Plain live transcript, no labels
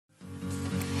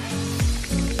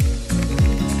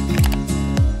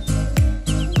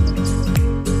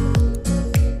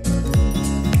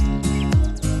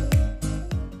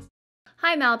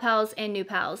Hi MalPals and new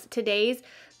pals. Today's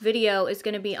video is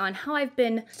going to be on how I've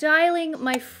been styling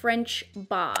my French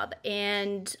bob,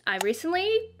 and I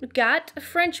recently got a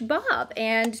French bob,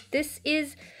 and this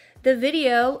is the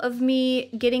video of me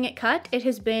getting it cut. It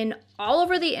has been all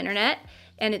over the internet,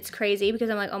 and it's crazy because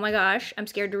I'm like, oh my gosh, I'm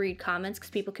scared to read comments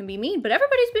because people can be mean, but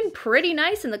everybody's been pretty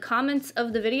nice in the comments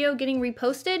of the video getting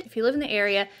reposted. If you live in the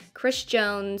area, Chris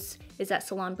Jones is at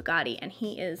Salon Bugatti, and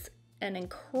he is an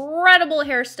incredible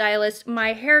hairstylist.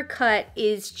 My haircut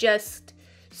is just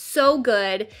so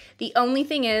good. The only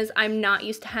thing is I'm not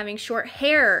used to having short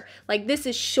hair. Like, this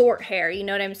is short hair, you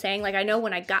know what I'm saying? Like, I know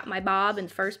when I got my bob in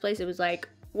the first place, it was like,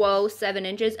 whoa, 7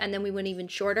 inches, and then we went even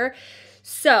shorter.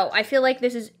 So I feel like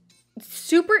this is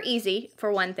super easy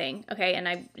for one thing, okay?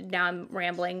 And now I'm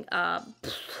rambling.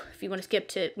 If you want to skip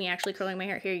to me actually curling my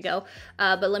hair, here you go.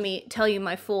 But let me tell you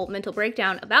my full mental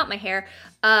breakdown about my hair.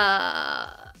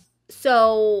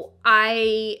 So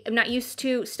I am not used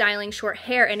to styling short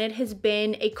hair, and it has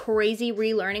been a crazy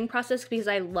relearning process because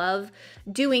I love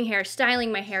doing hair,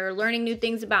 styling my hair, learning new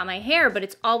things about my hair, but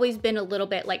it's always been a little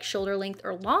bit like shoulder length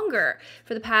or longer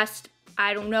for the past,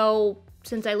 I don't know,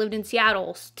 since I lived in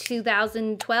Seattle,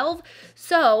 2012.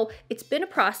 So it's been a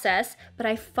process, but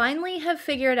I finally have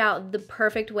figured out the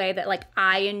perfect way that like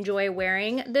I enjoy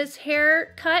wearing this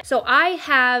haircut. So I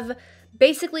have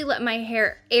basically let my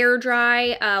hair air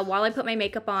dry while I put my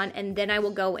makeup on, and then I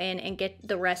will go in and get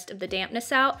the rest of the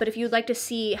dampness out. But if you'd like to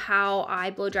see how I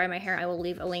blow dry my hair, I will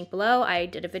leave a link below. I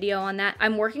did a video on that.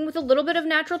 I'm working with a little bit of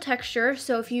natural texture,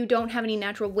 so if you don't have any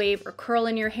natural wave or curl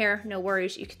in your hair, no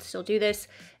worries, you can still do this.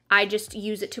 I just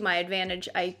use it to my advantage.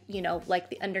 Like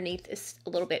the underneath is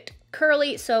a little bit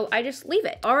curly, so I just leave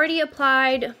it. Already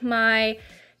applied my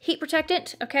heat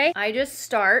protectant, okay? I just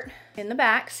start in the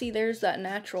back. See, there's that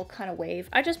natural kind of wave.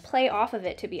 I just play off of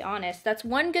it, to be honest. That's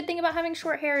one good thing about having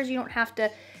short hair is you don't have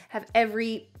to have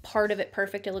every part of it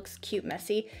perfect. It looks cute,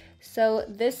 messy. So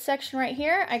this section right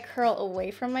here, I curl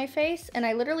away from my face, and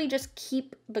I literally just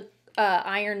keep the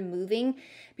iron moving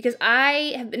because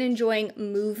I have been enjoying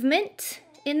movement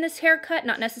in this haircut,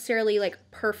 not necessarily like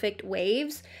perfect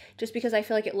waves, just because I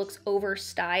feel like it looks over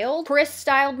styled. Chris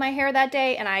styled my hair that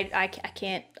day, and I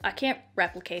can't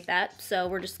replicate that. So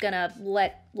we're just gonna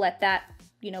let that,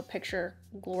 picture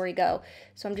glory go.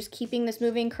 So I'm just keeping this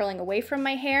moving, curling away from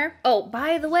my hair. Oh,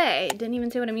 by the way, didn't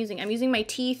even say what I'm using. I'm using my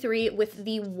T3 with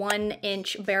the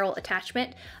 1-inch barrel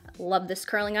attachment. Love this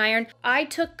curling iron. I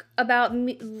took about,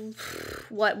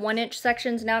 1-inch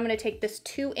sections. Now I'm gonna take this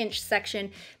 2-inch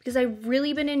section because I've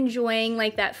really been enjoying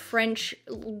like that French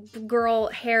girl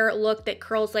hair look that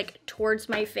curls like towards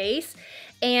my face.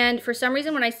 And for some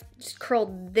reason, when I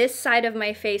curl this side of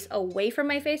my face away from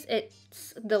my face,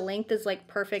 the length is like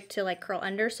perfect to like curl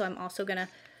under. So I'm also gonna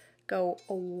go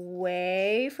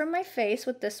away from my face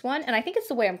with this one. And I think it's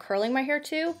the way I'm curling my hair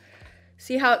too.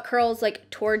 See how it curls like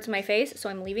towards my face? So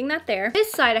I'm leaving that there.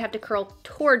 This side I have to curl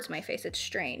towards my face. It's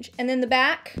strange. And then the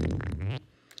back,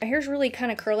 my hair's really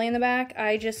kind of curly in the back.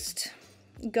 I just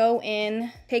go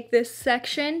in, take this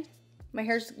section. My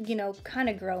hair's, kind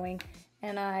of growing,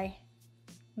 and I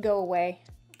go away.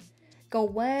 Go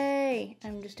away.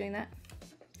 I'm just doing that.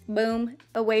 Boom,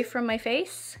 away from my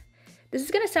face. This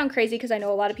is gonna sound crazy because I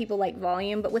know a lot of people like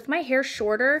volume, but with my hair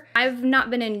shorter, I've not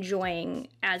been enjoying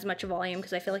as much volume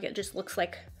because I feel like it just looks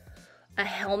like a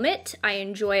helmet. I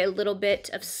enjoy a little bit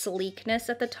of sleekness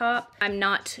at the top. I'm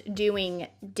not doing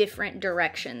different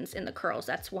directions in the curls.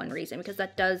 That's one reason, because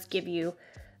that does give you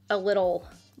a little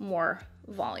more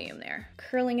volume there.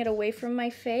 Curling it away from my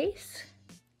face.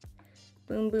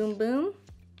 Boom, boom, boom.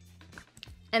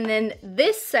 And then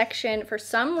this section, for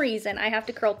some reason, I have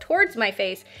to curl towards my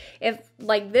face. If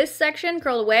like this section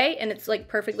curled away and it's like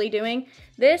perfectly doing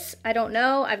this, I don't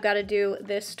know. I've got to do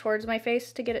this towards my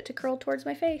face to get it to curl towards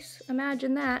my face.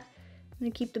 Imagine that. I'm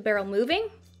gonna keep the barrel moving.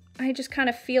 I just kind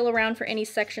of feel around for any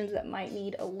sections that might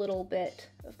need a little bit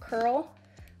of curl,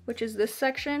 which is this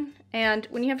section. And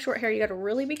when you have short hair, you gotta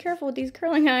really be careful with these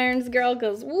curling irons, girl,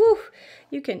 because woo,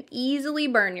 you can easily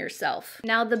burn yourself.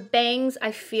 Now the bangs,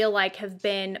 I feel like, have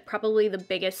been probably the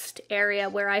biggest area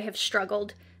where I have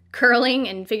struggled curling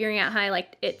and figuring out how I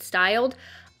like it styled.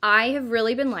 I have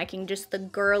really been liking just the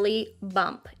girly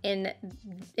bump in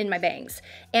my bangs.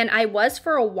 And I was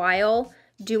for a while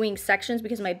doing sections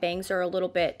because my bangs are a little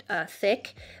bit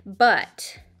thick,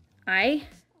 but I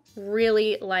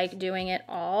really like doing it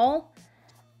all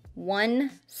one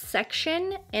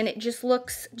section, and it just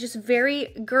looks just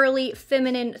very girly,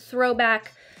 feminine,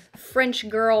 throwback, French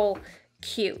girl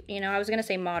cute. I was gonna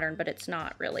say modern, but it's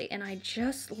not really. And I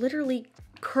just literally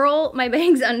curl my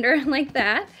bangs under like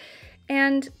that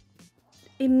and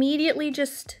immediately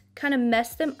just kind of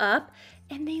mess them up.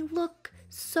 and they look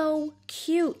so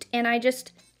cute. And I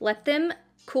just let them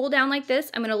cool down like this.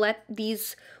 I'm gonna let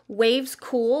these waves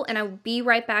cool, and I'll be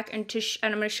right back and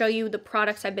I'm gonna show you the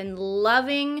products I've been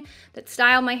loving that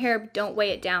style my hair. Don't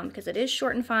weigh it down because it is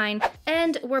short and fine.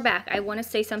 And we're back. I wanna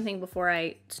say something before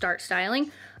I start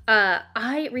styling.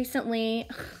 I recently,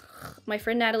 my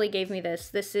friend Natalie gave me this.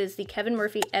 This is the Kevin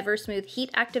Murphy Ever Smooth Heat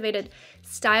Activated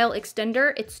Style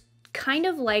Extender. It's kind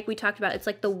of like we talked about, it's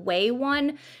like the Way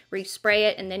one where you spray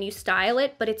it and then you style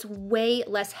it, but it's way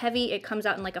less heavy. It comes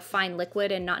out in like a fine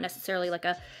liquid and not necessarily like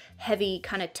a heavy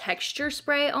kind of texture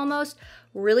spray almost.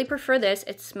 Really prefer this.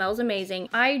 It smells amazing.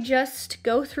 I just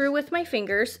go through with my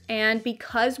fingers, and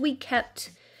because we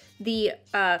kept the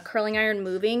curling iron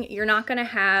moving, you're not gonna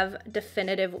have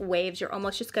definitive waves. You're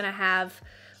almost just gonna have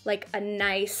like a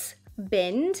nice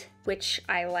bend, which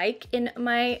I like in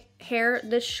my hair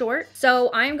this short.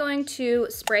 So I'm going to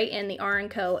spray in the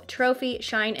R&Co Trophy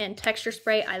Shine and Texture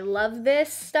Spray. I love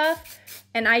this stuff,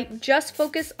 and I just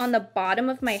focus on the bottom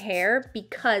of my hair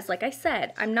because, like I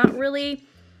said, I'm not really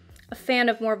a fan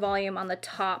of more volume on the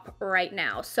top right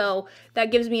now. So that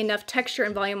gives me enough texture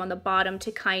and volume on the bottom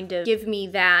to kind of give me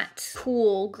that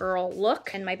cool girl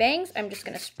look. And my bangs, I'm just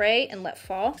gonna spray and let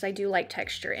fall because I do like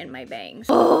texture in my bangs.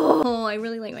 Oh, I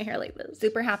really like my hair like this.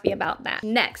 Super happy about that.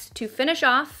 Next, to finish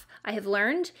off, I have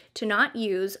learned to not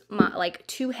use like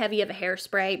too heavy of a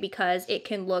hairspray because it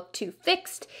can look too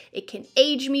fixed. It can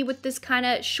age me with this kind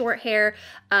of short hair.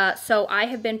 So I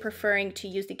have been preferring to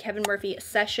use the Kevin Murphy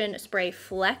Session Spray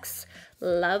Flex.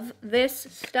 Love this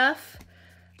stuff.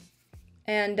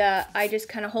 And I just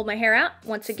kind of hold my hair out.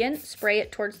 Once again, spray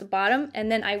it towards the bottom,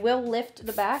 and then I will lift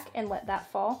the back and let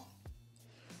that fall.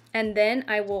 And then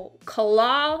I will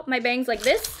claw my bangs like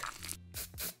this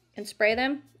and spray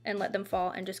them and let them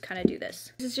fall and just kind of do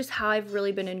this. This is just how I've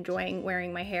really been enjoying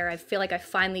wearing my hair. I feel like I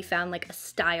finally found like a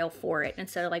style for it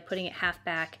instead of like putting it half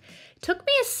back. It took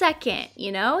me a second,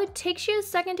 you know? It takes you a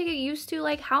second to get used to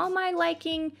like, how am I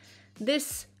liking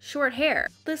this short hair?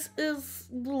 This is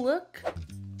the look.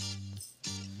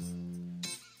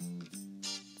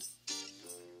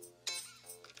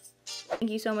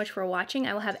 Thank you so much for watching.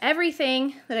 I will have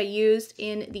everything that I used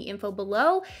in the info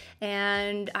below,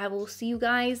 and I will see you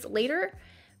guys later.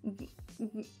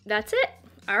 That's it.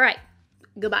 All right.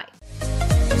 Goodbye.